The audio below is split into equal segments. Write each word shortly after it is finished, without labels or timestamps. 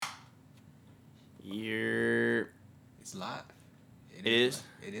You're. It's live. It is?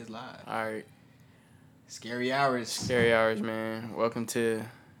 It is live. Alright. Scary hours. Scary Hours, man. Welcome to,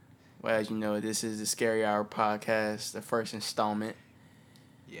 well, as you know, this is the Scary Hour podcast, the first installment.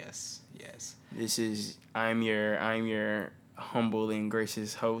 Yes. This is, I'm your humble and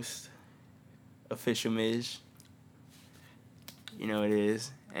gracious host, Official Midge. You know it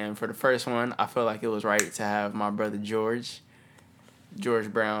is. And for the first one, I feel like it was right to have my brother George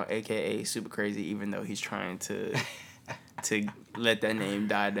Brown, a.k.a. Super Crazy, even though he's trying to let that name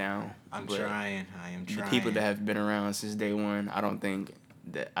die down. I am trying. The people that have been around since day one, I think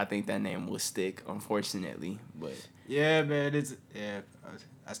that name will stick, unfortunately. But yeah, man,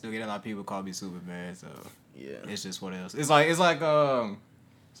 I still get a lot of people call me Superman, so yeah, it's just what else. It's like that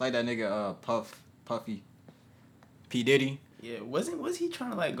nigga Puffy P Diddy. Yeah, was he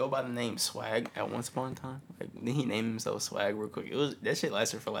trying to go by the name Swag at once upon a time? Then he named himself Swag real quick. That shit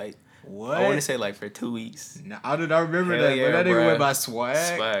lasted for what? I want to say for 2 weeks. No, I did not remember Hell that. Yeah, but that nigga bruh. went by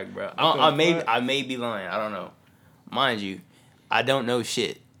Swag. Swag, bro. I may be lying. I don't know. Mind you, I don't know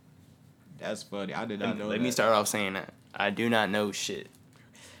shit. That's funny. I did not know that. Let me start off saying that. I do not know shit.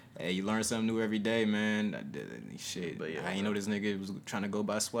 Hey, you learn something new every day, man. Shit. But yeah, I ain't know this nigga was trying to go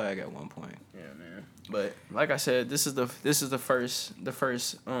by Swag at one point. Yeah, man. But like I said, this is the first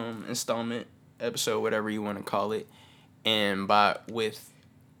installment episode, whatever you want to call it, and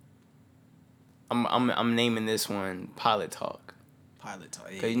I'm naming this one Pilot Talk. Pilot Talk.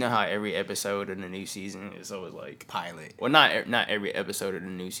 Cause you know how every episode of the new season is always pilot. Well, not every episode of the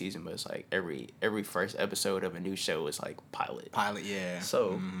new season, but it's every first episode of a new show is pilot. Pilot, yeah.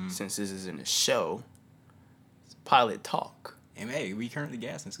 So since this is in a show, it's Pilot Talk. And hey, we currently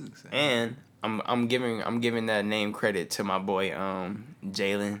gassing too. So. And I'm giving that name credit to my boy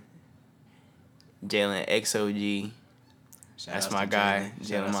Jalen XOG. That's my guy,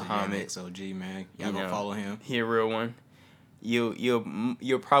 Jalen Muhammad. XOG, man. Y'all gonna follow him. He a real one.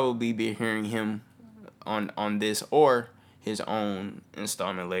 You'll probably be hearing him on this or his own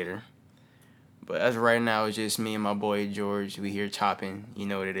installment later. But as of right now, it's just me and my boy George. We here chopping. You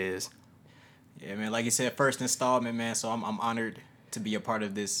know what it is. Yeah, man. Like you said, first installment, man. So I'm honored to be a part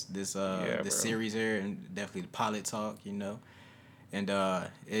of this series here, and definitely the Pilot Talk. You know, and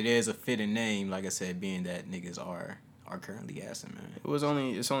it is a fitting name, like I said, being that niggas are currently gassing, man.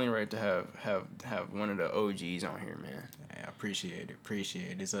 It's only right to have one of the OGs on here, man. Yeah, I appreciate it.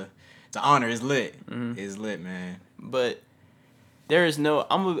 It's an honor. It's lit. Mm-hmm. It's lit, man. But there is no.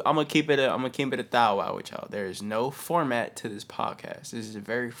 I'm gonna keep it a thou out with y'all. There is no format to this podcast. This is a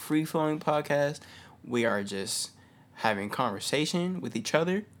very free flowing podcast. We are just having conversation with each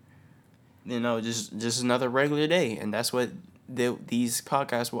other. You know, just another regular day, and that's what these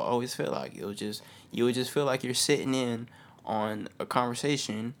podcasts will always feel like. You would just feel like you're sitting in on a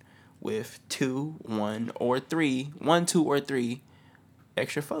conversation with 2, 1, or 3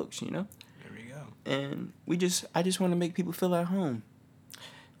 extra folks, you know? There we go. And I just want to make people feel at home.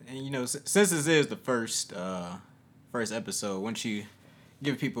 And you know, since this is the first episode, why don't you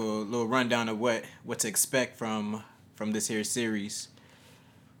give people a little rundown of what to expect from this here series?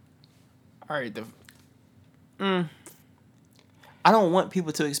 All right, I don't want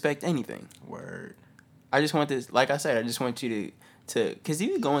people to expect anything. Word. I just want this, like I said, I just want you to because if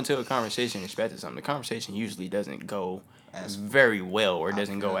you go into a conversation expecting something, the conversation usually doesn't go as very well or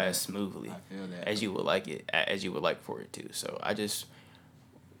doesn't go as smoothly as you would like for it to. So I just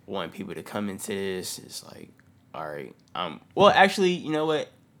want people to come into this. It's like, all right, well, actually, you know what?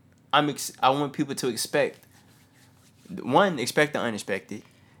 I want people to expect the unexpected.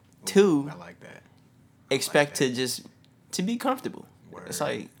 2, I like that. Expect to be comfortable. Word. It's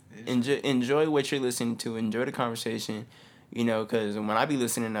like enjoy what you're listening to. Enjoy the conversation, you know. Because when I be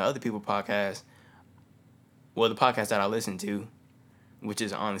listening to other people's podcasts, well, the podcast that I listen to, which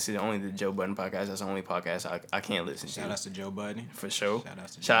is honestly only the Joe Budden podcast. That's the only podcast I can't listen to. Shout out to Joe Budden for sure.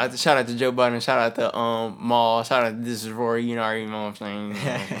 Shout out to Joe Budden. Shout out to Maul. Shout out to This Is Rory. You know what I'm saying.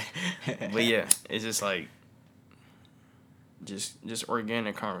 But yeah, it's just like. Just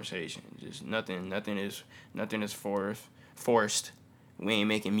organic conversation. Just nothing is forced. We ain't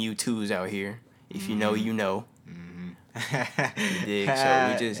making Mewtwo's out here. If you know, you know. Mm-hmm.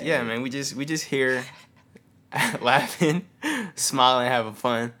 You dig? So we just here laughing, smiling, having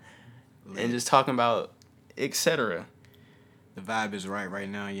fun, and just talking about etc. The vibe is right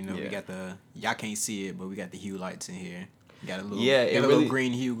now. You know, we got y'all can't see it, but we got the hue lights in here. Got a little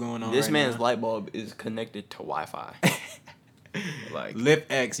green hue going on. This man's light bulb is connected to Wi-Fi.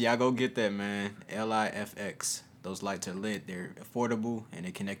 LiftX, y'all go get that, man. LIFX. Those lights are lit. They're affordable and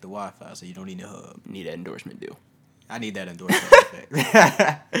they connect to Wi-Fi, so you don't need a hub. Need that endorsement deal. I need that endorsement.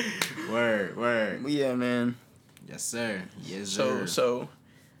 Word. Word. Yeah, man. Yes, sir. Yes, sir. So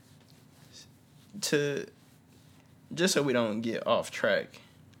just so we don't get off track,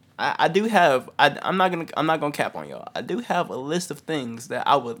 I do have. I'm not gonna cap on y'all. I do have a list of things that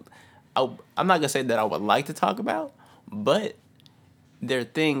I'm not gonna say that I would like to talk about, but they're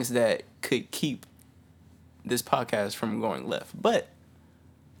things that could keep this podcast from going left. But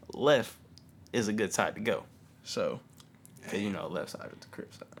left is a good side to go. So, cause left side is the crib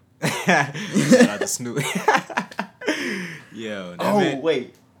side. Shout out to Snoop. Yo.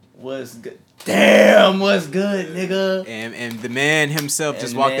 Wait. What's good? Damn, what's good, nigga? And the man himself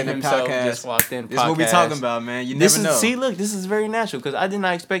just walked in the podcast. Just walked in. This is what we talking about, man. You never know. See, look, this is very natural because I did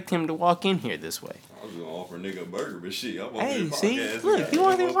not expect him to walk in here this way. I was gonna offer a nigga a burger, but shit, I'm hey, see, look, he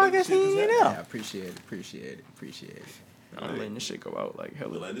walked in the podcast, he didn't get out. Yeah, appreciate it. I'm letting this shit go out like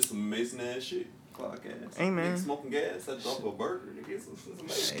hella. Like this some amazing ass shit. Clock ass. Hey man, smoking gas. I drop a burger. Nigga, some amazing.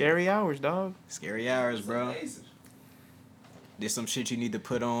 Scary hours, dog. Scary hours, bro. There's some shit you need to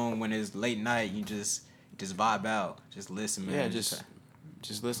put on when it's late night. You just vibe out. Just listen, man. Yeah,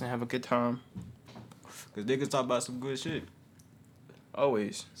 just listen, have a good time. Cause niggas talk about some good shit.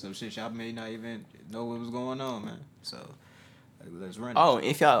 Always. Some shit y'all may not even know what was going on, man. So let's run it. Oh,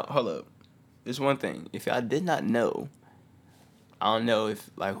 if y'all hold up. There's one thing. If y'all did not know, I don't know if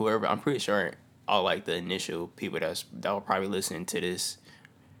like whoever, I'm pretty sure all like the initial people that will probably listen to this,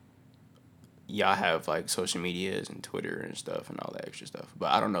 y'all have like social medias and Twitter and stuff and all that extra stuff.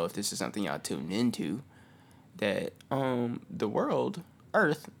 But I don't know if this is something y'all tuned into, that the world,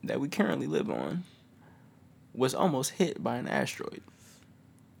 Earth, that we currently live on was almost hit by an asteroid.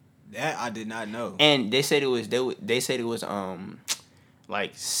 That I did not know. And they said it was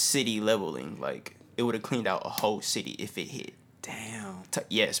like city leveling, like it would have cleaned out a whole city if it hit. Damn.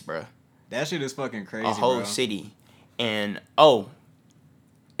 Yes, bro. That shit is fucking crazy, a whole city. And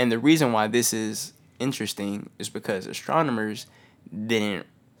the reason why this is interesting is because astronomers didn't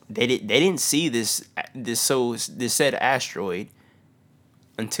see this said asteroid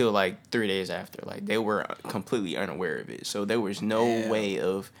until like 3 days after. Like they were completely unaware of it. So there was no way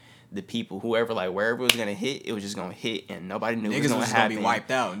of the people, whoever, like wherever it was gonna hit, it was just gonna hit, and nobody knew it was gonna happen. Gonna be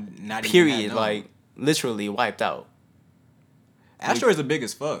wiped out. Period. Like literally wiped out. Asteroids are big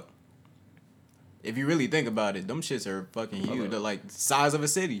as fuck. If you really think about it, them shits are fucking huge. They're like the size of a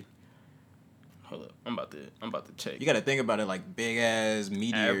city. Hold up, I'm about to check. You got to think about it like big ass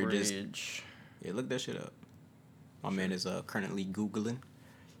meteor. Average. Yeah, look that shit up. My man is currently Googling.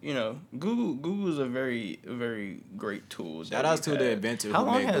 Google is a very, very great tool. Shout out to the inventor. How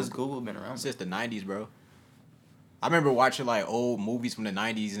long has Google been around? Since the 90s, bro. I remember watching like old movies from the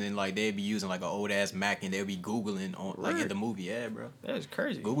 90s, and then like they'd be using like an old ass Mac, and they'd be Googling on like in the movie. Yeah, bro. That is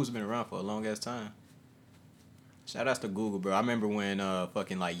crazy. Google's been around for a long ass time. Shout outs to Google, bro. I rember when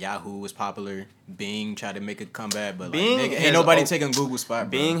fucking like Yahoo was popular. Bing tried to make a comeback, but like ain't nobody taking Google's spot,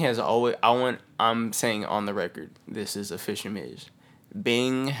 bro. Bing has always I'm saying on the record, this is official news.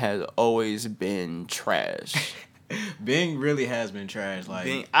 Bing has always been trash. Bing really has been trash. Like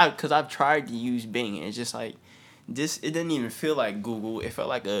Bing, cause I've tried to use Bing, and it's just like it didn't even feel like Google. It felt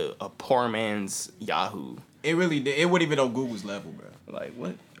like a poor man's Yahoo. It really did. It wasn't even on Google's level, bro. Like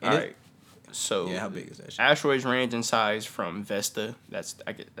what? All right. So yeah, how big is that shit? Asteroids range in size from Vesta, that's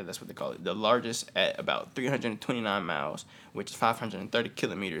what they call it, the largest at about 329 miles, which is 530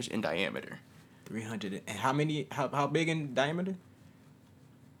 kilometers in diameter. 300 and how big in diameter?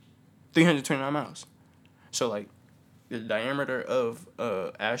 329 miles. So like the diameter of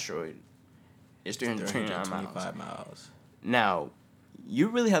asteroid is 329 miles. Now, you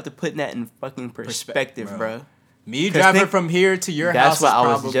really have to put that in fucking perspective, bro. Me driving from here to your house. That's what I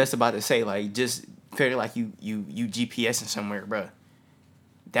was just about to say. Like, just figure like you GPSing somewhere, bro.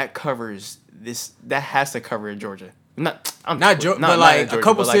 That covers this. That has to cover Georgia. Not Georgia, but like a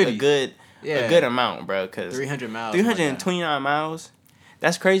couple cities. Like a good amount, bro. Cause 300 miles. 329 miles.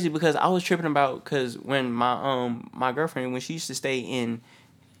 That's crazy because I was tripping about when my girlfriend when she used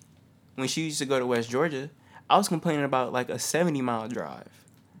to go to West Georgia, I was complaining about like a 70-mile drive.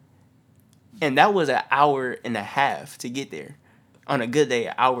 And that was an hour and a half to get there. On a good day,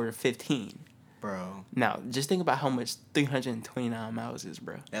 an hour and 15. Bro. Now, just think about how much 329 miles is,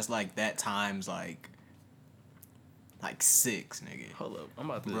 bro. That's like that times like 6, nigga. Hold up. I'm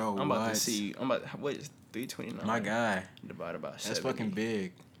about to see. What is 329? My guy. Divided by 70. That's fucking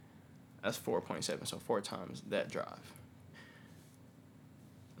big. That's 4.7, so 4 times that drive.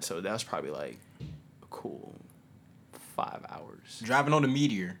 So that's probably like a cool 5 hours. Driving on the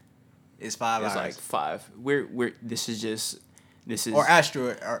meteor. It's 5 hours. It's like 5. This is or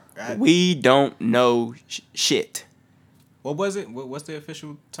asteroid. We don't know shit. What was it? What's the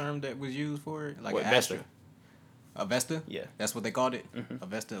official term that was used for it? Like Vesta. A Vesta? Yeah. That's what they called it? Mm-hmm. A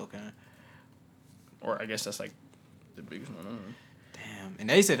Vesta, okay. Or I guess that's like the biggest one. I don't know. Damn. And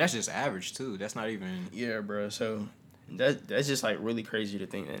they said that's just average too. That's not even Yeah, bro. So that's just like really crazy to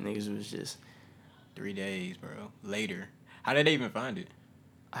think that niggas was just 3 days, bro. Later. How did they even find it?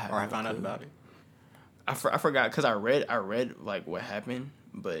 I found out about it. I forgot because I read like what happened,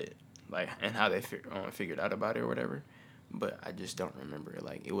 but like and how they figured out about it or whatever. But I just don't remember.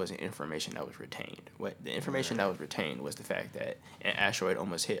 Like it wasn't information that was retained. What the information that was retained was the fact that an asteroid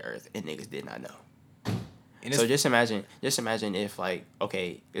almost hit Earth and niggas did not know. And so just imagine if like,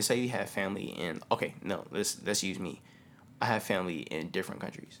 okay, let's say you have family in, okay, no, let's use me. I have family in different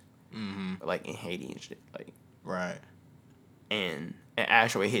countries, like in Haiti and shit, like right. And an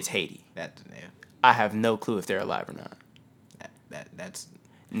asteroid hits Haiti. Yeah. I have no clue if they're alive or not. That's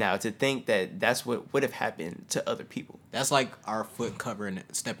now to think that that's what would have happened to other people. That's like our foot covering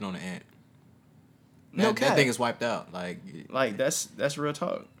stepping on an ant. That thing is wiped out. Like that's real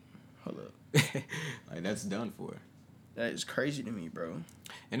talk. Hold up. Like that's done for. That is crazy to me, bro.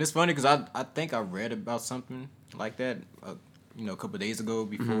 And it's funny because I think I read about something like that, a couple of days ago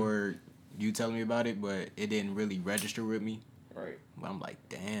before you telling me about it, but it didn't really register with me. Right. But I'm like,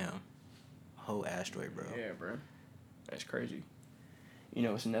 damn, whole asteroid, bro. Yeah, bro. That's crazy. You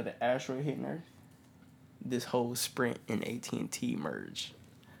know, it's another asteroid hitting Earth. This whole Sprint and AT&T merge.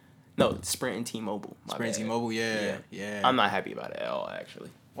 No, Sprint and T-Mobile. Sprint and T-Mobile, yeah. I'm not happy about it at all, actually.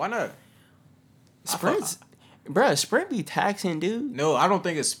 Why not? Sprint be taxing, dude. No, I don't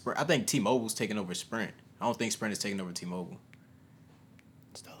think it's Sprint. I think T-Mobile's taking over Sprint. I don't think Sprint is taking over T-Mobile.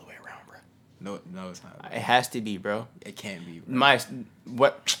 It's the other way around, No, bro. it's not. It has to be, bro. It can't be,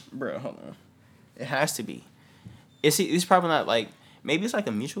 bro. Bro, hold on. It has to be. It's probably not like, maybe it's like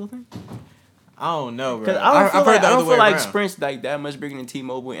a mutual thing. I don't know, bro. Because I don't feel like Sprint's like that much bigger than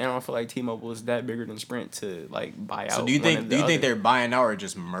T-Mobile, and I don't feel like T-Mobile is that bigger than Sprint to like buy out. So do you think they're buying out or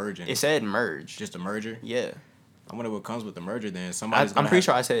just merging? It said merge. Just a merger? Yeah. I wonder what comes with the merger then. I'm pretty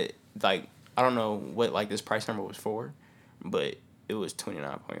sure I said like I don't know what like this price number was for, but it was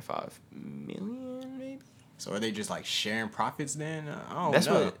 $29.5 million maybe. So are they just like sharing profits then? I don't know. That's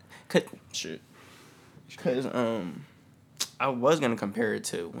what. Because I was gonna compare it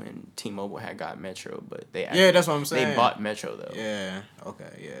to when T-Mobile had got Metro, but that's what I'm saying. They bought Metro though. Yeah. Okay.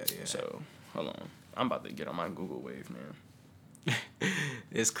 Yeah. So hold on, I'm about to get on my Google wave, man.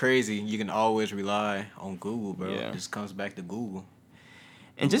 It's crazy. You can always rely on Google, bro. Yeah. It just comes back to Google.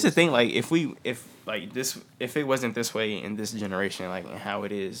 And just to think, like, if it wasn't this way in this generation, like, and how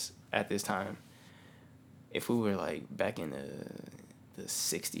it is at this time, if we were like back in the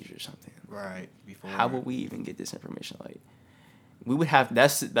 60s or something, right? Before, how would we even get this information? Like, we would have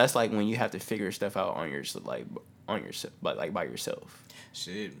that's like when you have to figure stuff out on yourself, but like by yourself.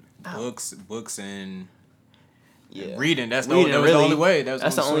 Shit, books and. Yeah. Reading, that was the only way.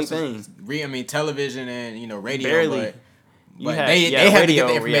 That's the only thing. Television and radio. Barely. But they have to get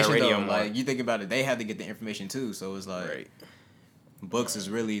the information radio though. Like you think about it, they have to get the information too. So it's like books is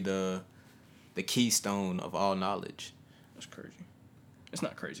really the keystone of all knowledge. That's crazy. It's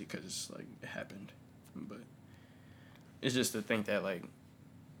not crazy because it's like it happened, but it's just to think that like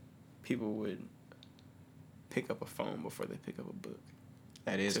people would pick up a phone before they pick up a book.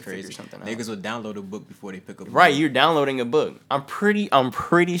 That is crazy. Niggas would download a book before they pick up a book. Right, you're downloading a book. I'm pretty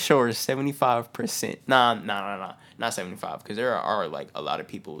sure 75%. Nah, not 75, because there are like a lot of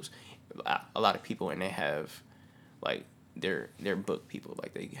people and they have like they're book people,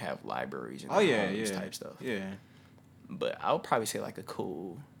 like they have libraries and type stuff. Yeah. But I would probably say like a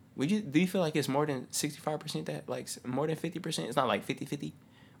cool. Do you feel like it's more than 65%? That like more than 50%? It's not like 50-50.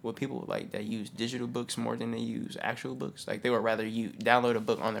 With people like that use digital books more than they use actual books. Like they would rather you download a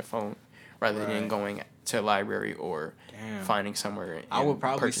book on their phone rather than going to a library or finding somewhere. I would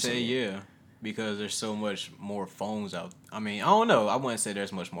probably say because there's so much more phones out. I mean, I don't know. I wouldn't say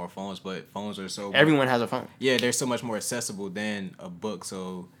there's much more phones, but phones are so. Everyone has a phone. Yeah, they're so much more accessible than a book,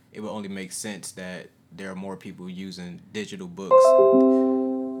 so it would only make sense that there are more people using digital books.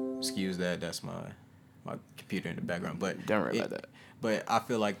 Excuse that. That's my computer in the background, but don't worry about that. But I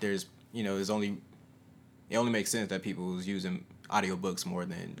feel like it only makes sense that people was using audiobooks more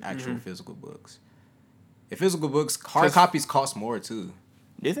than actual physical books. If physical books, hard copies cost more too.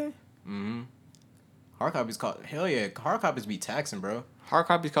 Do they? Mm-hmm. Hard copies cost, hell yeah, hard copies be taxing, bro. Hard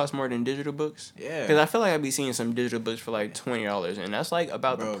copies cost more than digital books? Yeah. Because I feel like I'd be seeing some digital books for like $20, and that's like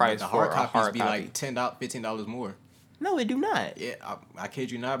about the price the for hard a copies hard be copy. like $10, $15 more. No, it do not. Yeah, I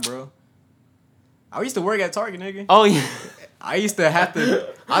kid you not, bro. I used to work at Target, nigga. Oh, yeah. I used to have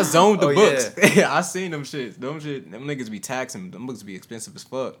to. I zoned the Oh, books. Yeah. I seen them shits. Them niggas be taxing. Them books be expensive as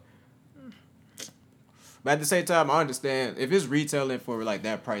fuck. But at the same time, I understand if it's retailing for like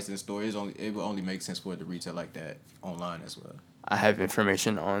that price in store, it will only make sense for it to retail like that online as well. I have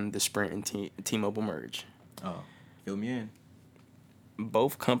information on the Sprint and T-Mobile merge. Oh, fill me in.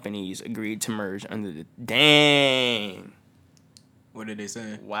 Both companies agreed to merge under the dang. What are they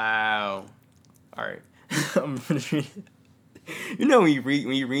saying? Wow. All right. I'm finished reading. You know when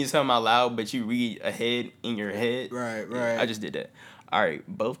you read something out loud, but you read ahead in your head. Right. I just did that. All right.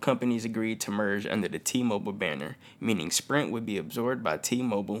 Both companies agreed to merge under the T-Mobile banner, meaning Sprint would be absorbed by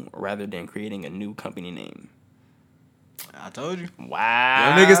T-Mobile rather than creating a new company name. I told you.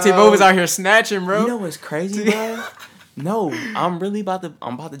 Wow. Them niggas T-Mobile's out here snatching, bro. You know what's crazy, bro? No, I'm about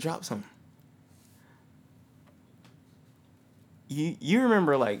to drop something. You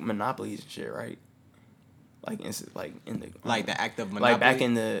remember like monopolies and shit, right? Like in the the act of monopoly. like back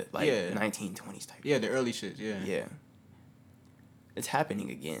in the 1920s type. Yeah, the early shit. Yeah. Yeah. It's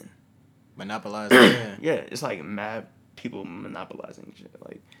happening again. Monopolizing. Yeah. Yeah, it's like mad people monopolizing shit.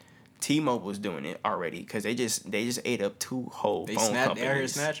 Like T-Mobile's doing it already because they just ate up 2 whole phone companies. They out here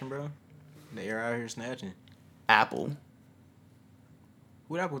snatching, bro. They are out here snatching. Apple.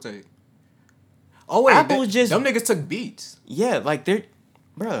 Who'd Apple take? Oh wait, them niggas took Beats. Yeah, like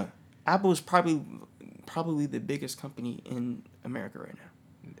bruh. Apple's probably the biggest company in America right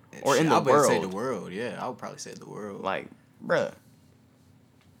now, or in the world. I would say the world. Yeah, I would probably say the world. Like, bruh.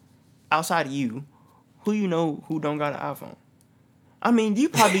 Outside of you, who you know who don't got an iPhone? I mean,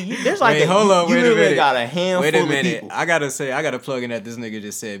 there's like wait a minute. Got a handful Wait a minute. of people. I gotta plug in that this nigga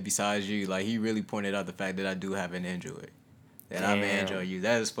just said besides you, like he really pointed out the fact that I do have an Android. That I'm an Android user.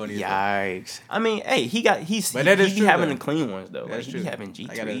 That is funny. Yikes. I mean, hey, he's having the clean ones though. Like he be having G3s.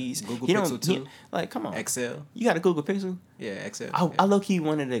 I got a Google Pixel 2. Like, come on. XL. You got a Google Pixel? Yeah, XL. I low-key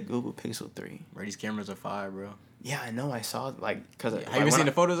wanted a Google Pixel 3. Bro, these cameras are fire, bro. Yeah, I know. I saw because have you seen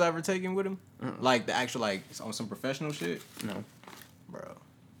the photos I ever taken with him? Like the actual on some professional shit. No, bro.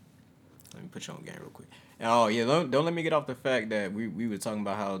 Let me put you on game real quick. Oh yeah, don't let me get off the fact that we were talking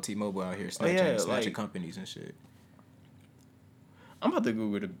about how T-Mobile out here snatching companies and shit. I'm about to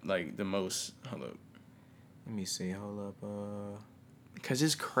Google the most. Hold up. Let me see. Hold up. Because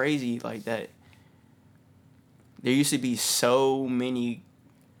it's crazy like that. There used to be so many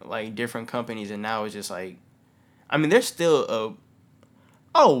like different companies, and now it's just like, I mean, there's still a.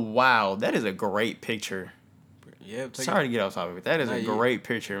 Oh wow, that is a great picture. Yeah. Sorry to get off topic, but that is a great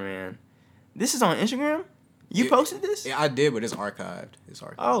picture, man. This is on Instagram. You posted this? Yeah, I did, but it's archived.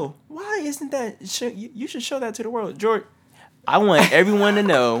 Oh, why isn't that? You should show that to the world, George. I want everyone to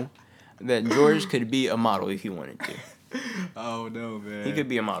know that George could be a model if he wanted to. Oh no, man. He could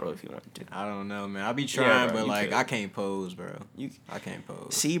be a model if he wanted to. I don't know, man. I be trying, bro, but like could. I can't pose, bro. I can't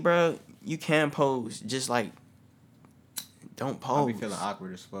pose. See, bro, you can pose. Just like, don't pose. I be feeling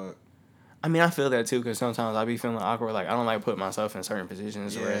awkward as fuck. I mean, I feel that too, because sometimes I be feeling awkward. Like, I don't like put myself in certain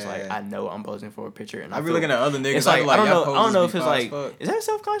positions where it's like, I know I'm posing for a picture. And I be looking at other niggas. It's like, I don't know if it's like, is that a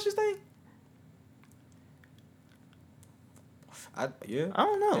self-conscious thing? I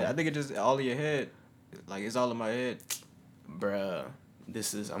don't know. Yeah, I think it just all in your head. Like, it's all in my head. Bruh,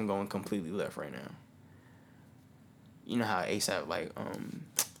 I'm going completely left right now. You know how ASAP, like,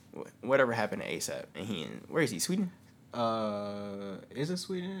 whatever happened to ASAP? And where is he, Sweden? Is it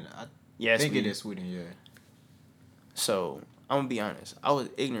Sweden? Yeah, I think it is Sweden, yeah. So, I'm going to be honest. I was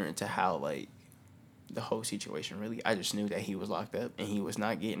ignorant to how, like, the whole situation really. I just knew that he was locked up and he was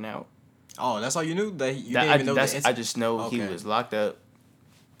not getting out. Oh, that's all you knew? Didn't even know that I just know he was locked up.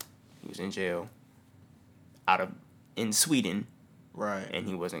 He was in jail. In Sweden. Right. And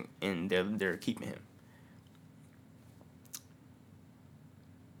he wasn't, and they're keeping him.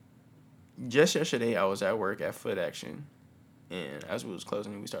 Just yesterday, I was at work at Foot Action, and as we was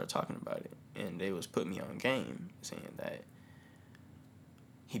closing, we started talking about it, and they was putting me on game, saying that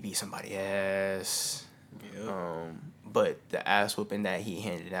he beat somebody ass. Yep. But the ass whooping that he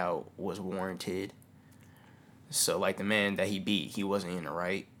handed out was warranted. So, like, the man that he beat, he wasn't in the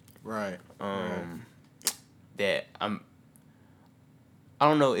right. Right. That I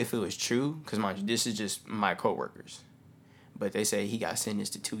don't know if it was true, because mind you, this is just my coworkers, but they say he got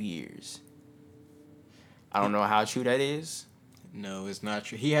sentenced to 2 years. I don't know how true that is. No, it's not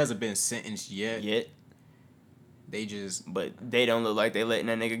true. He hasn't been sentenced yet. But they don't look like they letting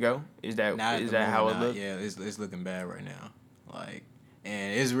that nigga go. Is that how it looks? Yeah, it's looking bad right now. Like,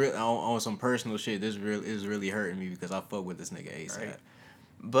 and it's real on some personal shit. This is really hurting me because I fuck with this nigga ASAP. Right.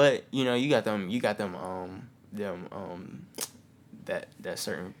 But you know, you got them that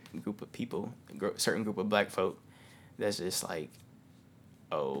certain group of people, certain group of black folk that's just like,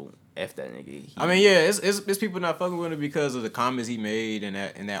 oh, F that nigga. I mean, yeah, it's people not fucking with him because of the comments he made in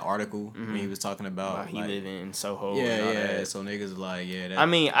that article when he was talking about he live in Soho. Yeah, and all yeah. that. So niggas like, yeah. That, I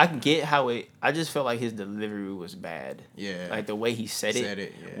mean, I get how it. I just felt like his delivery was bad. Yeah. Like the way he said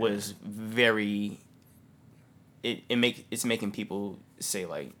it yeah. was very. It's making people say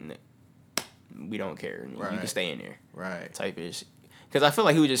like, we don't care. Right. You can stay in there. Right. Type ish. Because I feel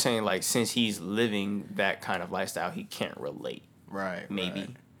like he was just saying like, since he's living that kind of lifestyle, he can't relate. Right. Maybe. Right.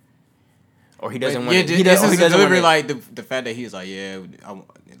 Or he doesn't want. Yeah, He doesn't delivery like the fact that he's like, yeah,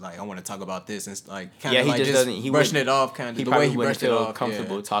 I want to talk about this and like kind of he like just doesn't. He brushing it off, kind of he the probably way he wouldn't brushed it feel off.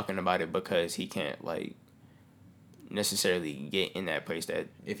 comfortable talking about it because he can't like necessarily get in that place that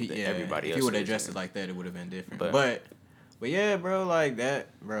everybody else. If he would have is addressed in. it like that, it would have been different. But yeah, bro, like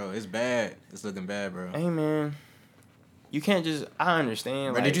that, bro, it's bad. It's looking bad, bro. Hey man, you can't just. I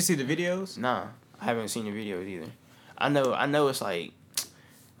understand. Bro, like, did you see the videos? Nah, I haven't seen the videos either. I know. It's like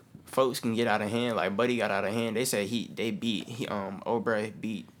folks can get out of hand. Like Buddy got out of hand. They said Aubrey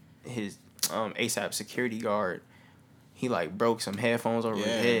beat his ASAP security guard. He like broke some headphones over his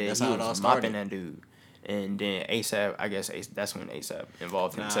head. That's he how it all was started. mopping that dude. And then ASAP, I guess that's when ASAP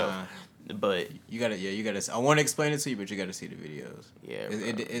involved himself. But you gotta. I want to explain it to you, but you gotta see the videos. Yeah,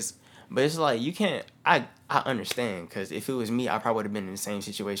 it's. But it's like you can't. I understand because if it was me, I probably would have been in the same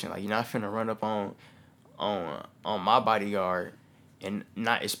situation. Like you're not finna run up on my bodyguard and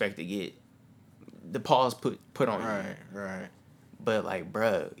not expect to get the paws put on you. Right. But like,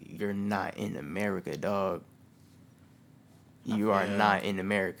 bruh, you're not in America, dog. You are not in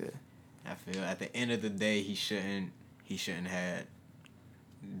America. I feel at the end of the day, he shouldn't have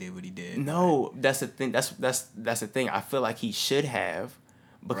did what he did. No, that's the thing. That's the thing. I feel like he should have,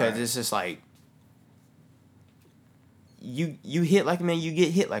 because it's just like you hit like a man, you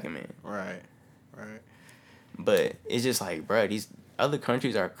get hit like a man. Right. But it's just like, bro, these other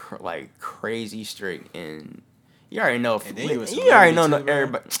countries are like crazy strict, and you already know. You already know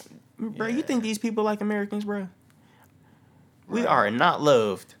everybody, bro. You think these people like Americans, bro? We are not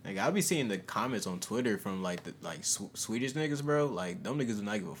loved. Like I be seeing the comments on Twitter from like the Swedish niggas, bro. Like them niggas do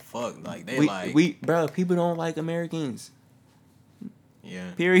not give a fuck. Like they bro. People don't like Americans.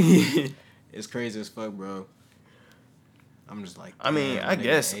 Yeah. Period. It's crazy as fuck, bro. I'm just like. I mean, I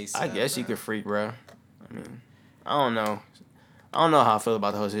guess you could freak, bro. I mean, I don't know how I feel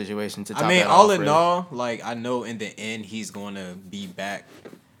about the whole situation. I mean, all in all, like I know in the end he's gonna be back.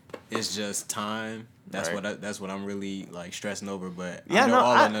 It's just time. That's what I'm really like stressing over. But yeah,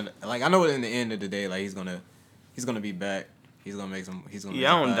 I know in the end of the day, like he's gonna be back. He's gonna make some. He's gonna.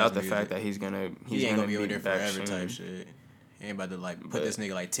 Yeah, I don't doubt the fact that he ain't gonna be over there forever soon. Type shit. He ain't about to like put this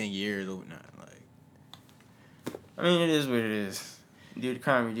nigga like 10 years over. Nah, like. I mean, it is what it is. Do the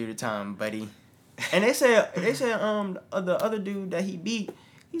crime, you do the time, buddy. And they said the other dude that he beat,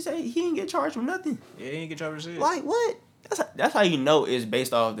 he said he didn't get charged with nothing. Yeah, he didn't get charged with shit. Like what? That's how you know it's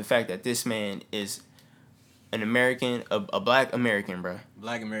based off the fact that this man is an American, a black American, bro.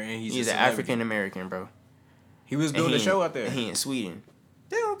 Black American. He's an African American, bro. He was doing the show out there. He in Sweden.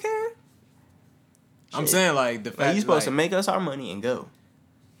 They don't care. I'm saying like the fact like, you supposed to make us our money and go.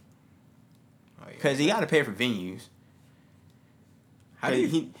 Because he got to pay for venues. How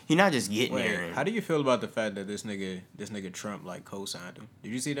do he not just getting there? How do you feel about the fact that this nigga Trump like co-signed him?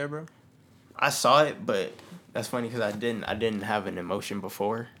 Did you see that, bro? I saw it, but that's funny because I didn't have an emotion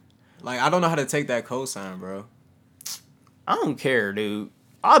before. Like I don't know how to take that co-sign, bro. I don't care, dude.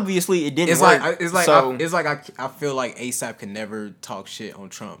 Obviously, it didn't work. It's like I feel like ASAP can never talk shit on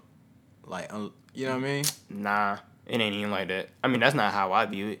Trump. Like you know what I mean? Nah, it ain't even like that. I mean, that's not how I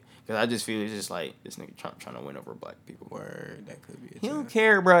view it. Because I just feel it's just like this nigga Trump trying to win over black people. Word, that could be it. He don't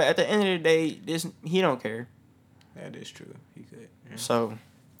care, bro. At the end of the day, he don't care. That is true. He could. Yeah. So,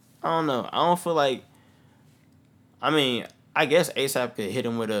 I don't know. I don't feel like. I mean, I guess ASAP could hit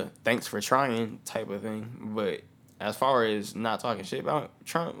him with a thanks for trying type of thing. But as far as not talking shit about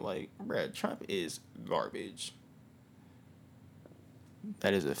Trump, like, bruh, Trump is garbage.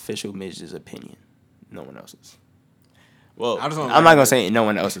 That is official Midge's opinion. No one else's. Well, I'm not going to say no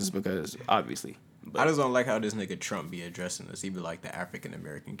one else's because, obviously. But I just don't like how this nigga Trump be addressing us. He be like the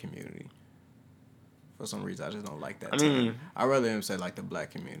African-American community. For some reason, I just don't like that. I mean, I'd rather him say, like, the black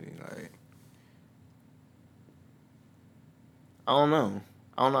community. Like, I don't know.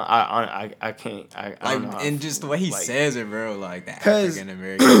 I can't. I don't know. And just the way he says it, bro. Like, the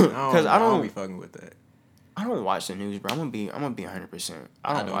African-American. Because I don't be fucking with that. I don't watch the news, bro. I'm gonna be 100%.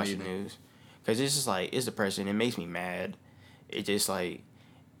 I don't watch the news. Because it's just like, it's depressing. It makes me mad. It just like,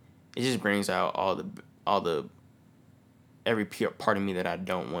 it just brings out all the every part of me that I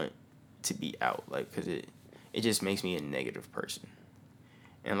don't want to be out. Like, because it it just makes me a negative person.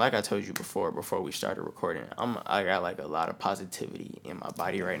 And like I told you before we started recording, I got like a lot of positivity in my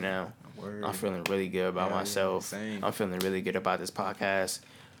body right now. Word. I'm feeling really good about myself. Same. I'm feeling really good about this podcast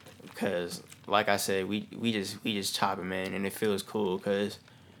because, like I said, we just chopping, man, and it feels cool because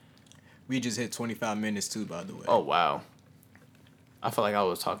we just hit 25 minutes too, by the way. Oh wow, I feel like I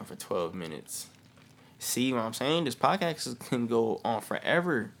was talking for 12 minutes. See what I'm saying? This podcast can go on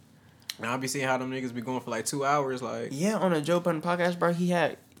forever. Now I be seeing how them niggas be going for like 2 hours, like. Yeah, on a Joe Budden podcast, bro. He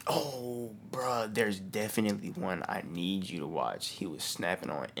had. Oh, bro. There's definitely one I need you to watch. He was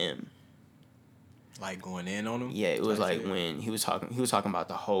snapping on M. Like going in on him. Yeah, it was like when he was talking. He was talking about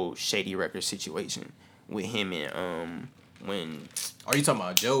the whole Shady Records situation with him and when. Oh, you talking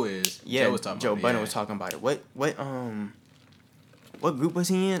about Joe is? Yeah, Joe was talking Joe about Budden was talking about it. What group was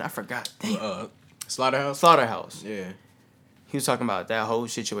he in? I forgot. Slaughterhouse. Slaughterhouse. Yeah. He was talking about that whole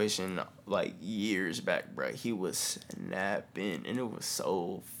situation like years back, bro. He was snapping, and it was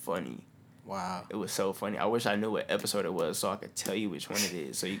so funny. Wow. It was so funny. I wish I knew what episode it was so I could tell you which one it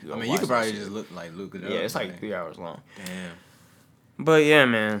is. So you could go you could probably just look it up. Yeah, it's like 3 hours long. Damn. But yeah,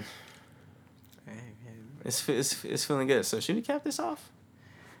 man. It's feeling good. So should we cap this off?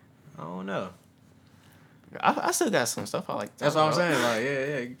 I don't know. I still got some stuff I like to That's talk what I'm about.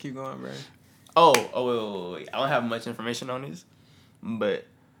 saying. Like, yeah, keep going, bro. Wait. I don't have much information on this, but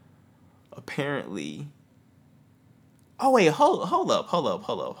apparently. Oh wait, hold up,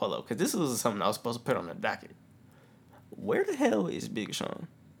 because this was something I was supposed to put on the docket. Where the hell is Big Sean?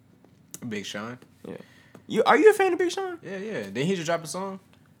 Big Sean? Yeah. Are you a fan of Big Sean? Yeah. Didn't he just drop a song?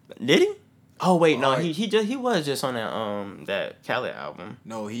 Did he? Oh wait, no, he was just on that Khaled album.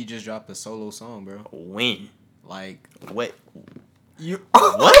 No, he just dropped a solo song, bro. When? Like what?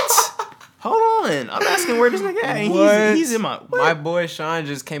 What? Hold on, I'm asking where this nigga at. What? He's in my. What? My boy Sean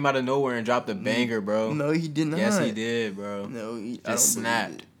just came out of nowhere and dropped a banger, bro. No, he did not. Yes, he did, bro. No, he just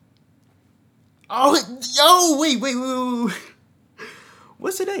snapped. Oh, wait.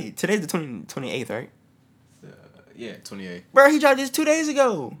 What's today? Today's the 28th, right? Yeah, 28th. Bro, he dropped this 2 days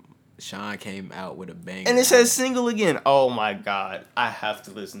ago. Sean came out with a banger. And it says single again. Oh my God. I have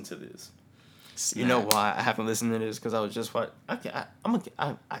to listen to this. Snap. You know why I haven't listened to this? Because I was just I'm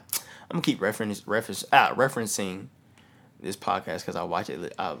gonna keep referencing this podcast because I watch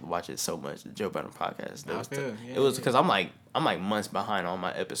it so much. The Joe Budden podcast. It was because I'm like months behind on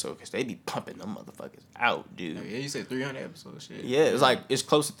my episode because they be pumping them motherfuckers out, dude. Yeah, you said 300 episodes. Shit. Yeah, it's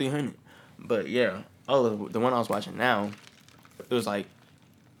close to 300. But yeah, the one I was watching now, it was like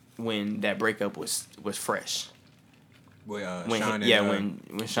when that breakup was fresh. When Sean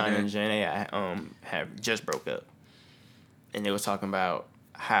and Janae have just broke up, and they was talking about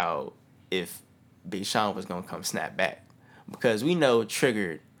how if Big Sean was gonna come snap back, because we know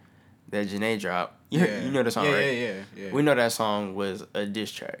Triggered that Janae dropped. You know the song, right? Yeah. We know that song was a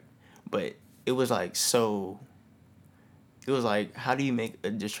diss track, but it was like so. It was like, how do you make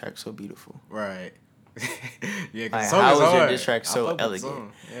a diss track so beautiful? Right. Yeah, like, how is your diss track so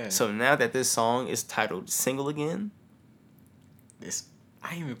elegant? Yeah. So now that this song is titled "Single Again," I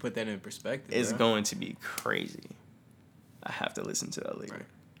didn't even put that in perspective. It's going to be crazy. I have to listen to that later. Right.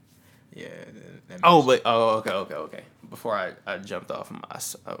 Yeah. Okay. Before I jumped off,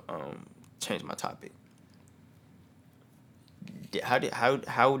 changed my topic. How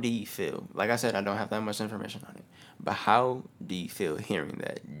do you feel? Like I said, I don't have that much information on it, but how do you feel hearing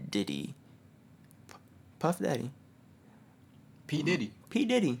that Diddy, Puff Daddy, P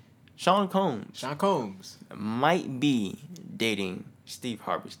Diddy, Sean Combs might be dating Steve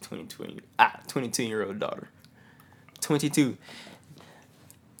Harvey's 22-year-old daughter. 22.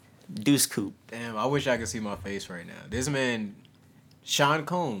 Deuce Coupe. Damn, I wish I could see my face right now. This man, Sean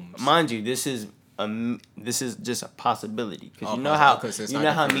Combs. Mind you, this is just a possibility because you know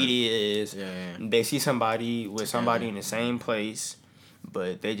how media is. Yeah. They see somebody with somebody in the same place,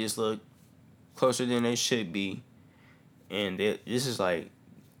 but they just look closer than they should be, and this is like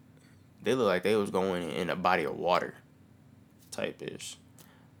they look like they was going in a body of water, type ish.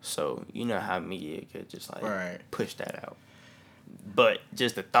 So you know how media could just like push that out, but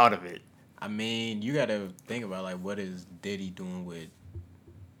just the thought of it. I mean, you gotta think about like what is Diddy doing with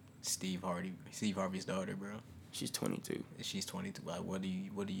Steve Harvey's daughter, bro. She's 22. She's 22. Like, what do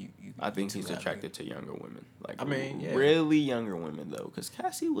you I think he's attracted to younger women. Like, I mean, yeah. Really younger women though, because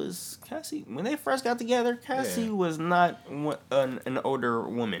Cassie when they first got together. Cassie was not an older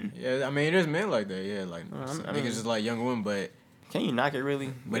woman. Yeah, I mean, there's men like that. Yeah, like niggas just like younger women, but can you knock it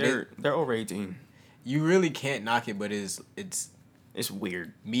really? But they're over 18. You really can't knock it, but it's It's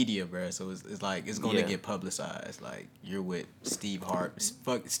weird. Media, bro. So it's like it's gonna get publicized. Like you're with Steve Harvey.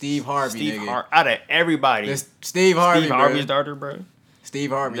 Fuck Steve Harvey, nigga. Out of everybody, Steve Harvey, Harvey's daughter, bro.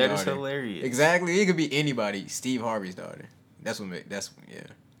 Steve Harvey's daughter. That is hilarious. Exactly. It could be anybody. Steve Harvey's daughter. That's yeah.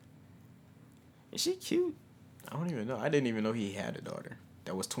 Is she cute? I don't even know. I didn't even know he had a daughter.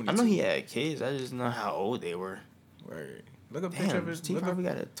 That was 22. I know he had kids. I just know how old they were. Word. Look up picture of his. Steve Harvey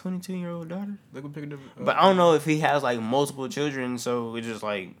got a 22-year-old daughter. Look up picture of. But I don't know if he has like multiple children. So it's just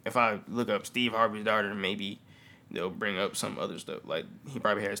like if I look up Steve Harvey's daughter, maybe they'll bring up some other stuff. Like he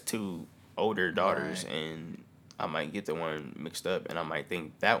probably has 2 older daughters, and I might get the one mixed up, and I might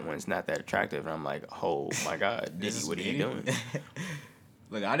think that one's not that attractive, and I'm like, oh my god, Diddy, what are you doing?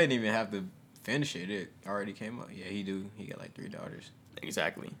 Look, I didn't even have to finish it. It already came up. Yeah, he do. He got like 3 daughters.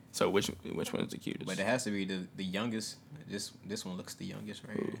 Exactly. So which one's the cutest? But it has to be the youngest. This one looks the youngest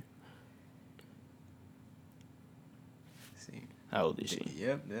right here. See. How old is she?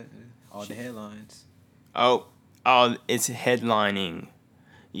 Yep. All the headlines. Oh, it's headlining.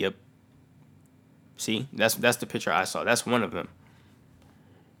 Yep. See, that's the picture I saw. That's one of them.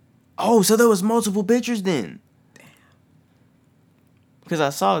 Oh, so there was multiple pictures then. Because I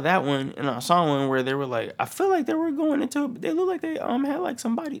saw that one, and I saw one where they were like, I feel like they were going into, they look like they had like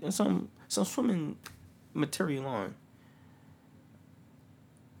somebody, some swimming material on.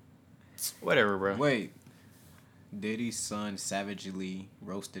 Whatever, bro. Wait. Diddy's son savagely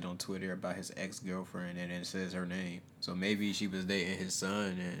roasted on Twitter about his ex-girlfriend, and it says her name. So maybe she was dating his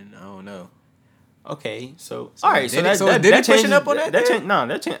son, and I don't know. Okay, so all right, so that pushing up on that?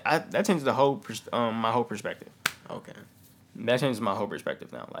 That changed the whole my whole perspective. Okay. That changes my whole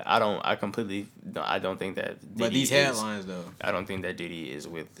perspective now. Like I don't think that. Diddy but these headlines though. I don't think that Diddy is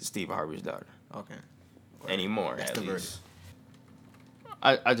with Steve Harvey's daughter. Okay. Anymore, that's at the least.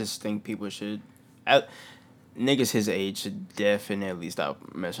 verdict. I just think people should, niggas his age should definitely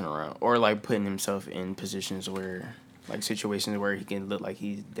stop messing around or like putting himself in positions where, like situations where he can look like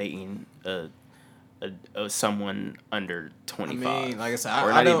he's dating a someone under 25. I mean, like I said,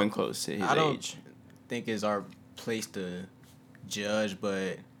 or not even close to his age. I don't think it's our place to judge,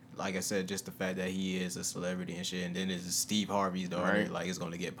 but like I said, just the fact that he is a celebrity and shit, and then it's Steve Harvey's daughter, right. Like it's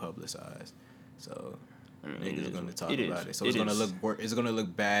gonna get publicized, so niggas are gonna talk about it. So it's gonna look it's gonna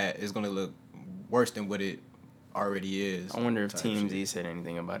look bad. It's gonna look worse than what it already is. I wonder if TMZ said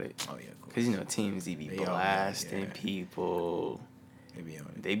anything about it. Oh yeah, because you know TMZ be blasting people.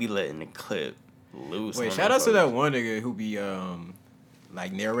 They be letting the clip loose. Wait, shout out to that one nigga who be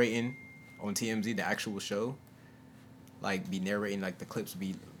like narrating on TMZ the actual show. Like be narrating, like the clips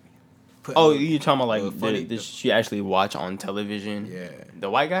be. You talking about like she actually watch on television? Yeah. The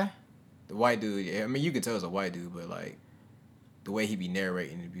white guy. The white dude. Yeah, I mean you can tell it's a white dude, but like the way he be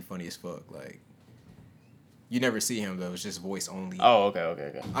narrating, it'd be funny as fuck. Like you never see him though; it's just voice only. Oh,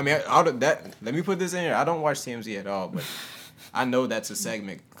 okay. I mean, let me put this in here. I don't watch TMZ at all, but I know that's a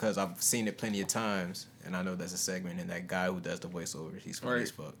segment because I've seen it plenty of times, and I know that's a segment. And that guy who does the voiceovers, he's funny as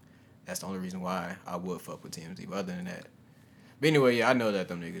fuck. That's the only reason why I would fuck with TMZ. But other than that, but anyway, yeah, I know that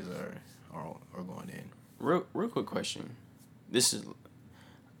them niggas are going in. Real quick question. This is,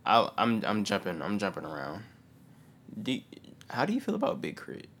 I'm jumping around. How do you feel about Big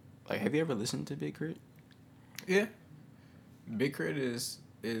Crit? Like, have you ever listened to Big Crit? Yeah, Big Crit is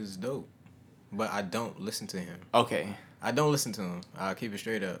dope, but I don't listen to him. Okay, I don't listen to him. I'll keep it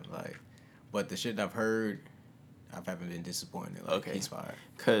straight up. Like, but the shit I've heard, I haven't been disappointed. Like, he's fire.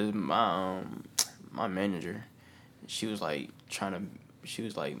 Cause my manager, she was like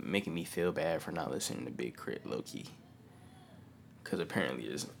making me feel bad for not listening to Big Crit low key. Cause apparently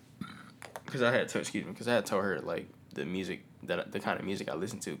cause I had told her like the music the kind of music I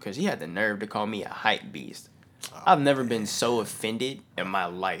listen to. Cause he had the nerve to call me a hype beast. Oh, I've never been so offended in my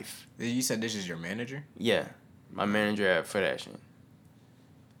life. You said this is your manager? Yeah, my manager at Foot Action.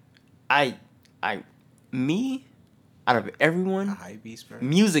 Me, out of everyone, a hype beast, bro.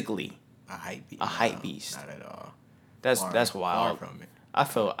 Musically, a hype beast. A hype beast. Not at all. That's wild. Far from it. I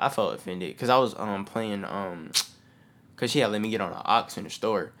felt offended because I was playing because she had let me get on an aux in the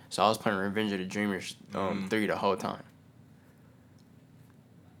store, so I was playing Revenge of the Dreamers 3 the whole time,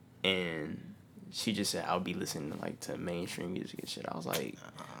 and she just said I'll be listening to mainstream music and shit. I was like,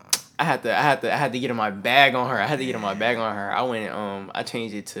 I had to get in my bag on her. I went I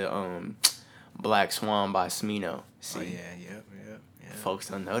changed it to Black Swan by Smino. See? Oh yeah. Folks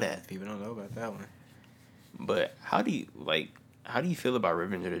don't know that. People don't know about that one. But how do you feel about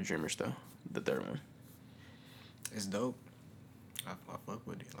Revenge of the Dreamers though? The third one. It's dope. I fuck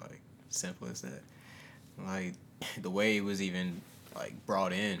with it. Like, simple as that. Like, the way it was even like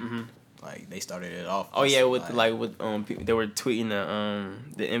brought in. Mm-hmm. Like they started it off. Oh yeah, with people, they were tweeting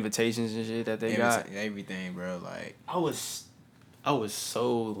the invitations and shit that they got. Everything, bro. Like I was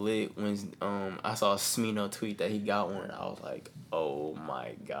so lit when I saw Smino tweet that he got one. I was like, oh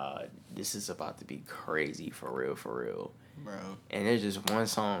my god, this is about to be crazy for real, bro. And there's just one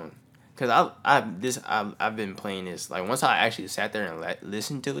song, cause I've been playing this, like once I actually sat there and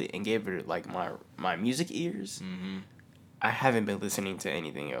listened to it and gave it like my music ears. Mm-hmm. I haven't been listening to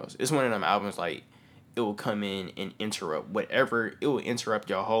anything else. It's one of them albums like it will come in and interrupt whatever. It will interrupt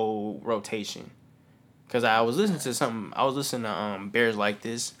your whole rotation. Cause I was listening to something. I was listening to Bears Like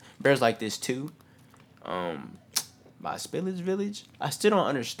This 2, by Spillage Village. I still don't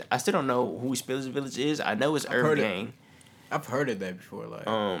understand. I still don't know who Spillage Village is. I know it's Earth Gang. I've heard of that before. Like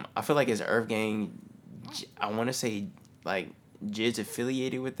I feel like it's Earth Gang. I want to say like Jid's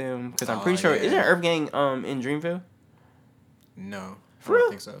affiliated with them because I'm pretty sure isn't Earth Gang in Dreamville? No, For real? I don't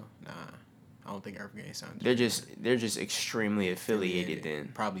think so. Nah, I don't think Earth Gang sounds. They're just extremely affiliated.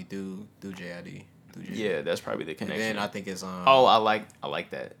 Then probably do JID. Yeah, that's probably the connection. And then I think it's Oh, I like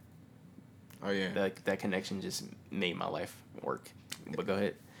that. Oh yeah. That connection just made my life work. But go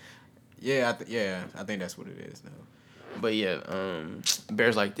ahead. Yeah, I think that's what it is though. But yeah,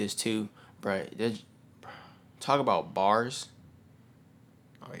 Bears Like This too, bro. Talk about bars.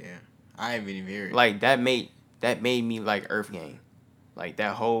 Oh yeah, I haven't even heard it. Like that made me like Earth Gang. Like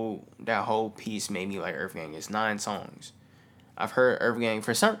that whole piece made me like Earth Gang. It's 9 songs. I've heard Earth Gang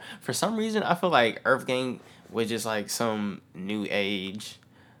for some reason. I feel like Earth Gang was just like some new age,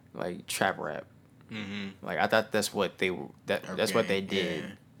 like trap rap. Mm-hmm. Like I thought that's what they were. That's what they did.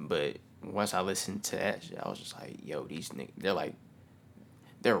 Yeah. But once I listened to that shit, I was just like, yo, these niggas,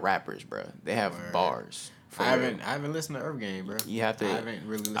 they're rappers, bro. They have bars. I haven't listened to Earth Gang, bro. You have to. I haven't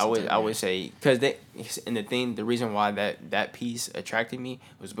really listened to it. I would say because the reason why that piece attracted me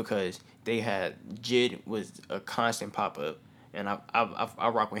was because they had Jid was a constant pop up, and I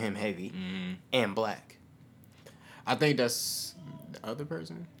rock with him heavy, and Black. I think that's the other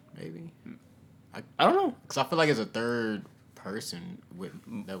person, maybe. I don't know, cause I feel like it's a third person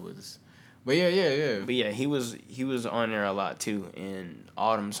that was. But yeah. But yeah, he was on there a lot too, and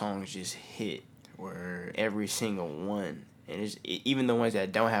all them songs just hit. Word. Every single one, and even the ones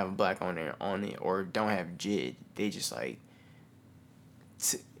that don't have Black on it or don't have Jid, they just like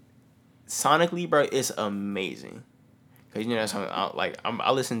sonically, bro. It's amazing, cause you know that's something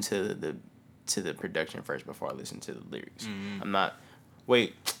I listen to the production first before I listen to the lyrics. Mm-hmm. I'm not.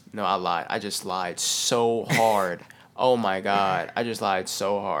 Wait, no, I lied. I just lied so hard. Oh my god, I just lied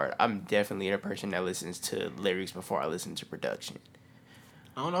so hard. I'm definitely the person that listens to lyrics before I listen to production.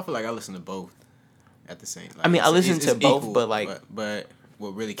 I don't know. I feel like I listen to both at the same. Like, I mean, I listen to both, equal, but but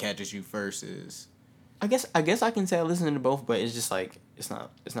what really catches you first is. I guess I can say I listen to both, but it's just like it's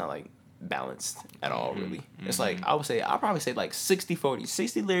not like balanced at all, really. Mm-hmm. It's like I'll probably say like 60-40,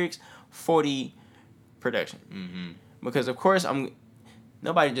 60 lyrics, 40 production. Mm-hmm. Because of course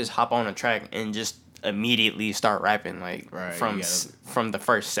nobody just hop on a track and just immediately start rapping from the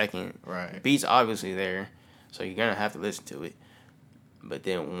first second. Right. Beats obviously there, so you're gonna have to listen to it. But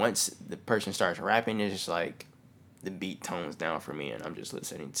then once the person starts rapping, it's just like the beat tones down for me, and I'm just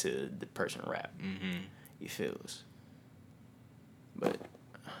listening to the person rap. Mm-hmm. He feels. But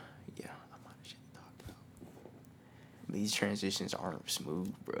yeah, I'm out of shit to talk about. These transitions aren't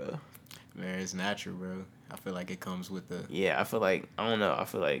smooth, bro. Man, it's natural, bro. I feel like it comes with the. Yeah, I feel like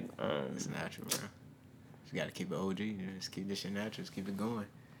it's natural, bro. You gotta keep it OG. Just keep this shit natural. Just keep it going.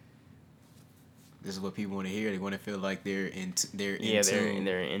 This is what people want to hear. They want to feel like they're in they're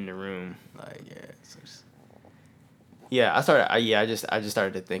in the room. Like So yeah, I just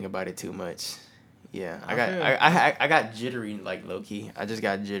started to think about it too much. Yeah, I got jittery, like low key. I just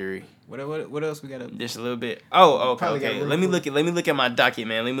got jittery. What else we got? Just a little bit. Oh, okay. Let me look at my docket,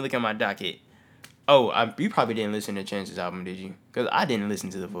 man. Let me look at my docket. Oh, you probably didn't listen to Chance's album, did you? Because I didn't listen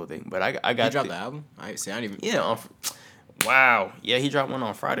to the full thing, but I got. He dropped the album. I didn't even. Yeah. Wow. Yeah, he dropped one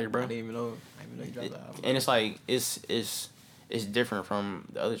on Friday, bro. I didn't even know he dropped the album. And it's like it's different from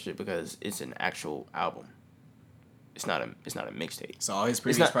the other shit because it's an actual album. It's not a mixtape. So all his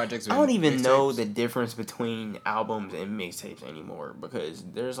previous projects are I don't even mixtapes? know the difference between albums and mixtapes anymore because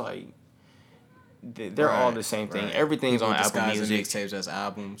there's like they're all the same thing. Everything's on Apple Music. Mixtapes as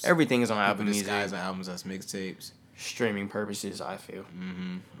albums. Everything's on Apple Music. Disguise albums as mixtapes. Streaming purposes, I feel.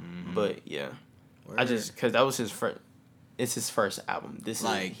 Mm-hmm. Mm-hmm. But yeah, Word. I just because that was his first. It's his first album. This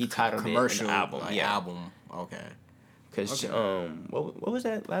like is he titled commercial, it an album. Like yeah, album. Okay. Because what was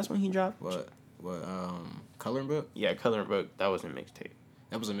that last one he dropped? What Coloring Book? Yeah, Coloring Book. That was a mixtape.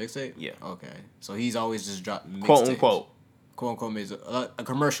 That was a mixtape? Yeah. Okay. So he's always just dropped mixtapes. Quote quote unquote a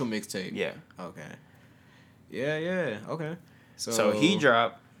commercial mixtape. Yeah. Okay. Yeah. Okay. So he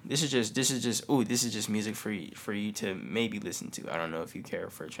dropped. This is just music for you to maybe listen to. I don't know if you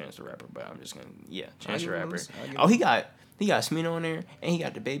care for Chance the Rapper, but I'm just gonna Chance the Rapper. Oh, he got Smino on there and he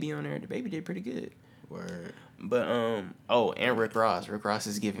got the Baby on there. The Baby did pretty good. Word. But and Rick Ross. Rick Ross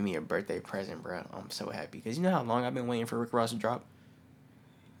is giving me a birthday present, bro. I'm so happy because you know how long I've been waiting for Rick Ross to drop.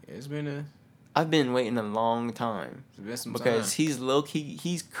 I've been waiting a long time because he's low key.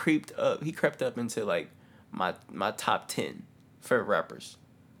 He's crept up into like my top 10 favorite rappers,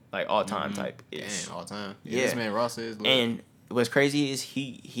 like all time type. Damn, all time. Yeah, this man Ross is. And what's crazy is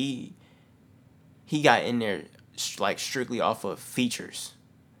he got in there like strictly off of features.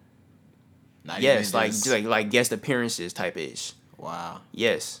 Yes, like guest appearances type ish. Wow.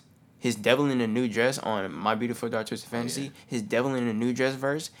 Yes. His Devil in a New Dress on My Beautiful Dark Twisted Fantasy, his Devil in a New Dress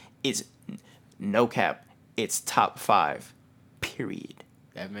verse, it's no cap. It's top 5. Period.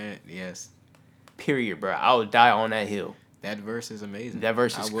 That man, yes. Period, bro. I would die on that hill. That verse is amazing. That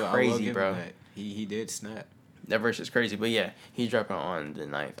verse is crazy, bro. He did snap. That verse is crazy, but yeah, he's dropping on the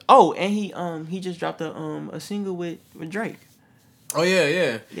 9th. Oh, and he just dropped a single with Drake. Oh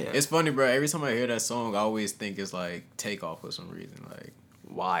yeah. It's funny, bro. Every time I hear that song, I always think it's like Takeoff for some reason. Like,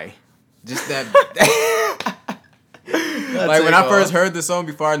 why? Just that. Like when I first heard the song,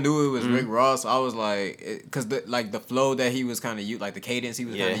 before I knew it was Rick Ross, I was like, because the flow that he was kind of like the cadence he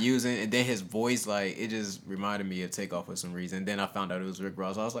was kind of using, and then his voice, like it just reminded me of Takeoff for some reason. And then I found out it was Rick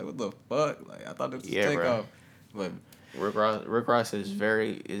Ross. I was like, what the fuck? Like I thought it was Takeoff. But Rick Ross is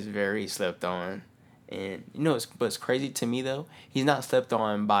very slept on. And you know what's crazy to me though? He's not slept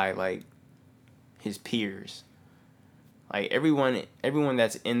on by like his peers. Like everyone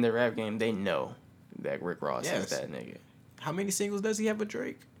that's in the rap game, they know that Rick Ross is that nigga. How many singles does he have with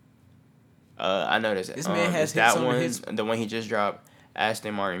Drake? I know this. This man has that one. The one he just dropped,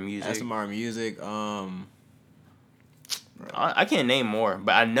 Aston Martin Music. I can't name more,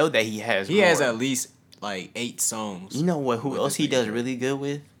 but I know that he has. He has at least like 8 songs. You know what? Who else he does really good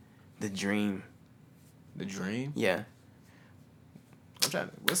with? The Dream. The Dream? Yeah. I'm trying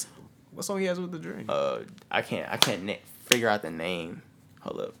to. What song he has with The Dream? I can't figure out the name.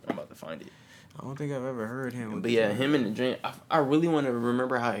 Hold up, I'm about to find it. I don't think I've ever heard him. But yeah, him and The Dream. I really want to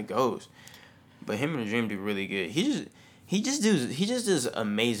remember how it goes. But him and The Dream do really good. He just does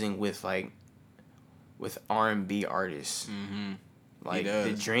amazing with R&B artists. Mm-hmm. Like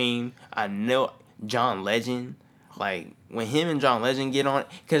The Dream. I know John Legend. Like when him and John Legend get on,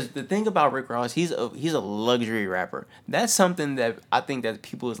 because the thing about Rick Ross, he's a luxury rapper. That's something that I think that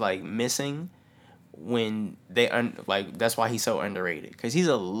people is like missing when they that's why he's so underrated, because he's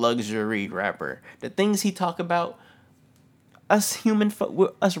a luxury rapper. The things he talk about, us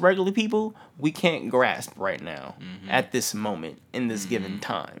regular people, we can't grasp right now at this moment in this given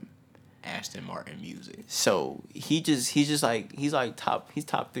time. Aston Martin Music. So he's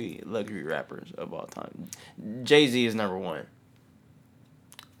top 3 luxury rappers of all time. Jay-Z is number 1.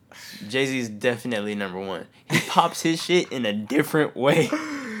 Jay-Z is definitely number 1. He pops his shit in a different way.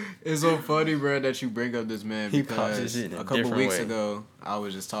 It's so funny, bro, that you bring up this man, because he pops his shit in a couple weeks ago I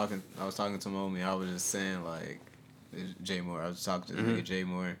was talking to Momi. I was just saying like Jay Moore. I was talking to this nigga Jay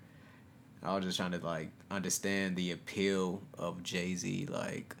Moore. I was just trying to like understand the appeal of Jay-Z,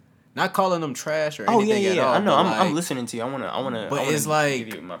 like not calling them trash or anything at all. I know. I'm listening to you. I wanna. But it's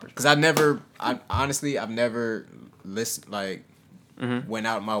like, because I've never listened, like, went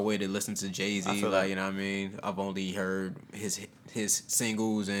out my way to listen to Jay-Z. Like, that. You know what I mean? I've only heard his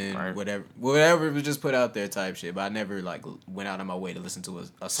singles and whatever was just put out there type shit. But I never like went out of my way to listen to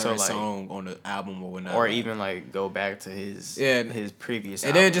a certain song on the album or whatnot. Or even like go back to his previous.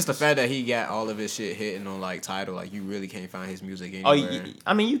 And then just the fact that he got all of his shit hitting on like Tidal, like you really can't find his music anywhere. Oh,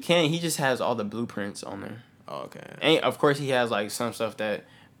 I mean you can. He just has all the blueprints on there. Oh, okay. And of course he has like some stuff that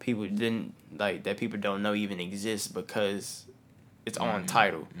people don't know even exists because it's on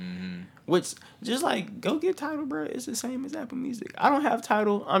Tidal. Mm-hmm. Which, just like, go get Tidal, bro. It's the same as Apple Music. I don't have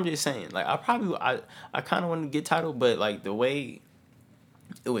Tidal. I'm just saying. Like, I kind of want to get Tidal, but, like, the way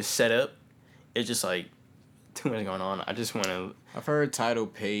it was set up, it's just, like, too much going on. I just want to... I've heard Tidal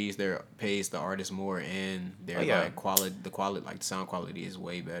pays the artist more, and their, like, quality, like, the sound quality is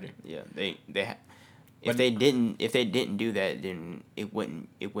way better. Yeah, if they didn't do that, then it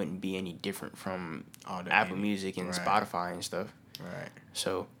wouldn't be any different from Apple Music and Spotify and stuff. Right.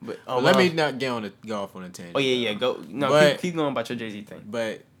 So, but let me not go off on a tangent. Oh yeah, go. No, keep going about your Jay-Z thing.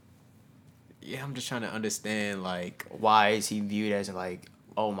 But yeah, I'm just trying to understand like why is he viewed as like,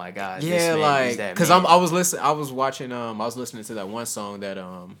 oh my god, yeah, this man like is that because man. I was listening to that one song that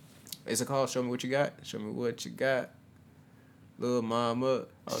is it called Show Me What You Got? Show Me What You Got. Little mama.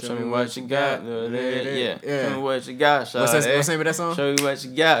 Oh, show me what you got. Yeah. Show me what you got, shawty. What's the name of that song? Show me what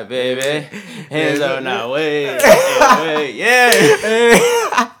you got, baby. Hands up now. Wait. Yeah.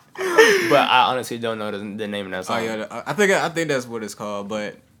 But I honestly don't know the name of that song. Oh, yeah. I think that's what it's called,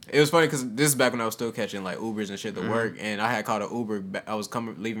 but it was funny because this is back when I was still catching like Ubers and shit to work, and I had called an Uber. I was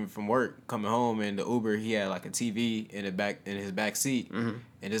leaving from work, coming home, and the Uber, he had like a TV in his back seat, and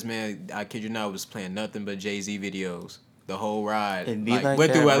this man, I kid you not, was playing nothing but Jay-Z videos the whole ride. Like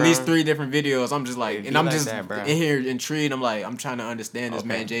went through at least 3 different videos. I'm just like, and I'm just in here intrigued. I'm like, I'm trying to understand this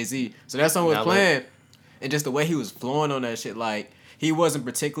man Jay-Z. So that song was playing, and just the way he was flowing on that shit, like he wasn't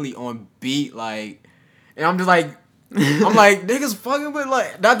particularly on beat, like, and I'm just like. I'm like, niggas fucking with,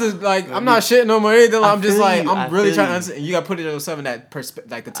 like, not to, like, I'm not shitting on him or anything. Like, I'm just like, I'm really trying to understand. You got to put it on something that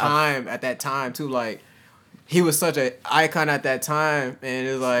like the time at that time too. Like, he was such an icon at that time, and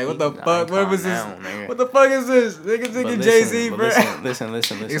it's like, what the fuck? What was this? What the fuck is this? Niggas thinking Jay-Z, bro. Listen.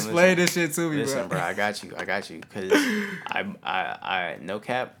 Explain this shit to me, listen, bro. I got you. Cause I no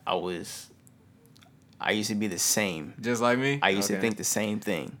cap. I used to be the same. Just like me. I used to think the same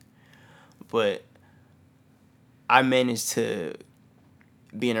thing, but I managed to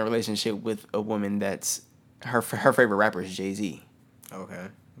be in a relationship with a woman that's her favorite rapper is Jay-Z. Okay.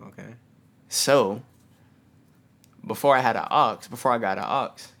 So before I got an aux,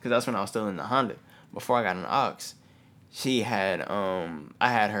 because that's when I was still in the Honda. Before I got an aux, she had I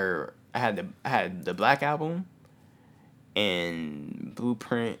had the Black Album and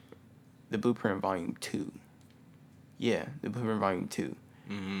Blueprint, the Blueprint Volume 2. Yeah, the Blueprint Volume 2.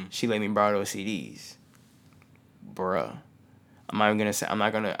 Mm-hmm. She let me borrow those CDs. Bruh. I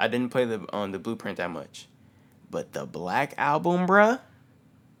didn't play the Blueprint that much. But the Black Album, bruh.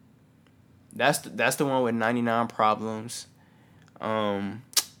 That's the one with 99 Problems. Why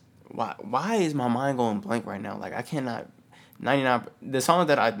is my mind going blank right now? Like I cannot 99 the song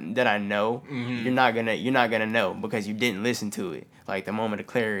that I know, you're not gonna know because you didn't listen to it. Like The Moment of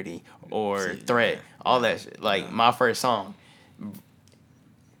Clarity or Threat, all that shit. Like my first song.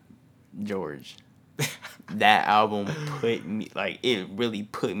 George. That album it really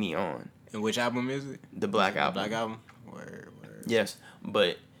put me on. And which album is it? The Black Album. Black Album? Word. Yes,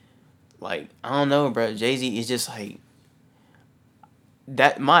 but, like, I don't know, bro. Jay-Z is just, like,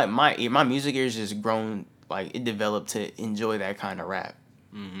 that, my music ears just grown, like, it developed to enjoy that kind of rap.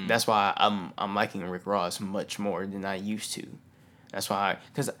 Mm-hmm. That's why I'm liking Rick Ross much more than I used to. That's why,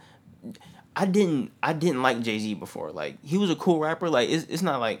 because I didn't like Jay-Z before. Like, he was a cool rapper. Like, it's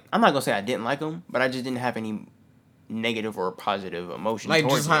not like, I'm not gonna say I didn't like him, but I just didn't have any negative or positive emotion like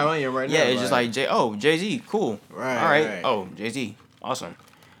towards just how I am right now. Yeah, it's just like Jay-Z, cool. Right. All right. Right. Oh, Jay-Z, awesome.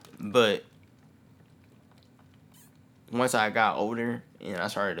 But once I got older and I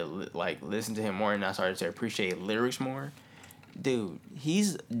started to listen to him more and I started to appreciate lyrics more, dude,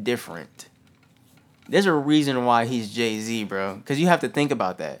 he's different. There's a reason why he's Jay-Z, bro. Because you have to think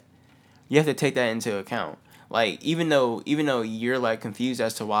about that. You have to take that into account. Like, even though you're like confused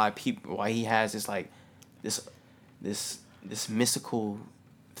as to why he has this like this mystical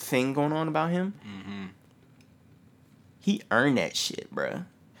thing going on about him, he earned that shit, bro.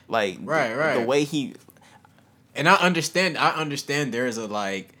 Like, right. The way he, and I understand.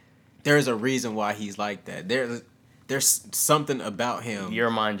 There's a reason why he's like that. There's something about him. Your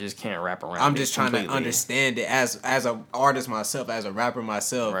mind just can't wrap around. I'm just trying to understand it as an artist myself, as a rapper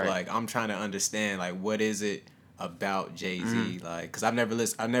myself. Right. Like, I'm trying to understand, like, what is it about Jay-Z? Like, because I've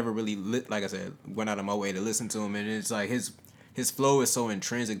never really like I said, went out of my way to listen to him, and it's like his flow is so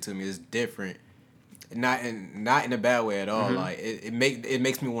intrinsic to me. It's different, not in a bad way at all. Like, it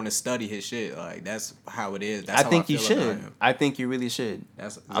makes me want to study his shit. Like, that's how it is. That's I think you should. I think you really should.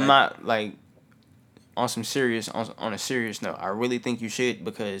 I'm not like. On a serious note, I really think you should,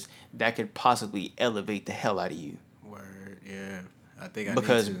 because that could possibly elevate the hell out of you. Word, yeah. I think I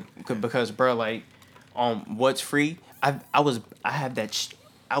need to. Because bro, like, What's Free, I was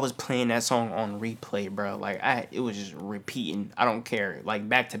playing that song on replay, bro. Like, it was just repeating. I don't care, like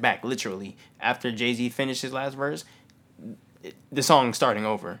back to back, literally. After Jay-Z finished his last verse, the song starting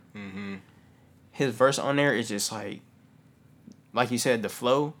over. Mm-hmm. His verse on there is just like you said, the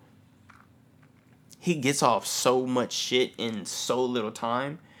flow. He gets off so much shit in so little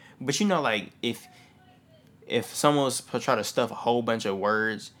time. But you know, like, if someone was to try to stuff a whole bunch of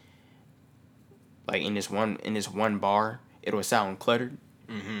words, like, in this one bar, it will sound cluttered.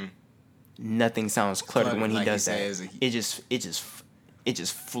 Mm-hmm. Nothing sounds cluttered when he like does that. It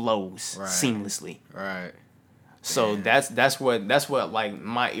just flows seamlessly. Right. So that's what like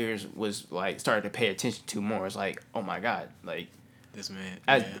my ears was like started to pay attention to more. It's like, oh my God, like, this man.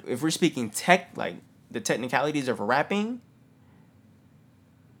 If we're speaking the technicalities of rapping,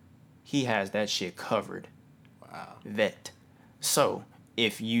 he has that shit covered. Wow. Vet. So,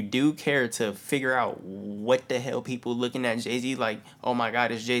 if you do care to figure out what the hell people looking at Jay-Z like, oh my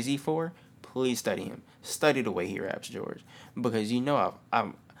God, it's Jay-Z for, please study him. Study the way he raps, George. Because you know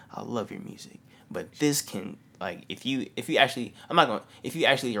I love your music. But this can, like, if you actually, if you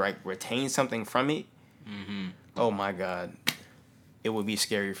actually, like, retain something from it, oh my God, it would be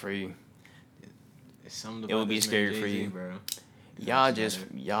scary for you. It would be scary for you. Bro. Y'all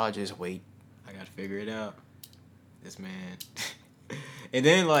just wait. I gotta figure it out. This man. And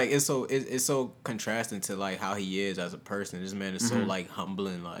then like it's so contrasting to like how he is as a person. This man is so like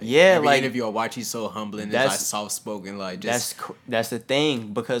humbling. Like every interview I watch, he's so humbling. He's like soft spoken. Like just that's the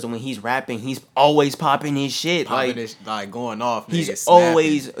thing, because when he's rapping, he's always popping his shit. Like going off. He's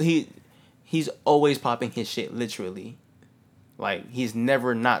always popping his shit. Literally, like he's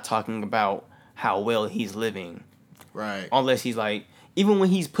never not talking about how well he's living. Right. Unless he's like, even when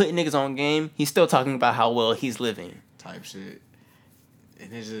he's putting niggas on game, he's still talking about how well he's living. Type shit.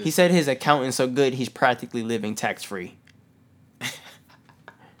 And he said his accountant's so good, he's practically living tax-free.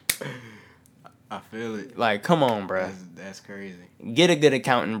 I feel it. Like, come on, bruh. That's crazy. Get a good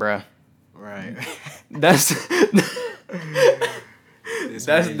accountant, bruh. Right. That's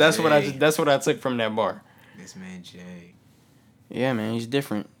what I took from that bar. This man Jay. Yeah, man, he's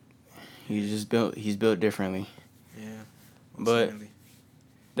different. He's built differently. Yeah. But certainly.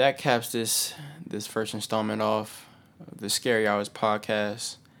 That caps this first installment off of the Scary Hours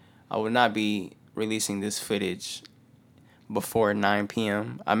podcast. I will not be releasing this footage before 9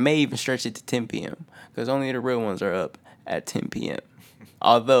 p.m. I may even stretch it to 10 p.m. because only the real ones are up at 10 p.m.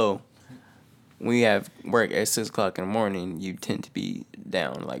 Although we have work at 6 o'clock in the morning, you tend to be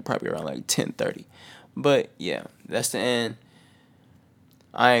down like probably around like 10:30. But yeah, that's the end.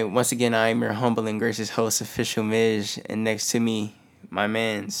 I am your humble and gracious host, Official Midge, and next to me, my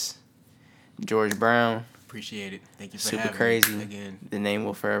man's George Brown. Appreciate it. Thank you for Super having crazy. me again. The name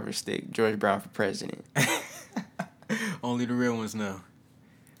will forever stick. George Brown for president. Only the real ones know.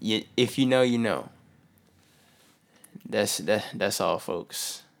 If you know, you know. That's all,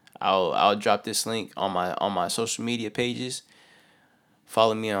 folks. I'll drop this link on my social media pages.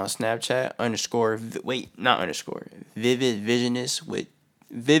 Follow me on Snapchat Vivid Visionist with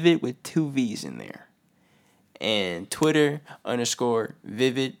 2 V's in there. And Twitter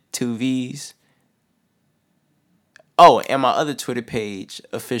 _Vivid 2 V's. Oh, and my other Twitter page,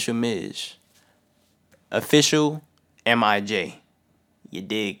 Official Midge. Official MIJ. You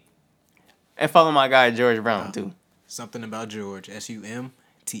dig? And follow my guy George Brown too. Something about George. SUMTHNABT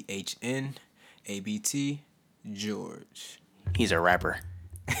George. He's a rapper.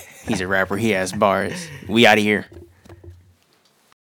 He has bars. We out of here.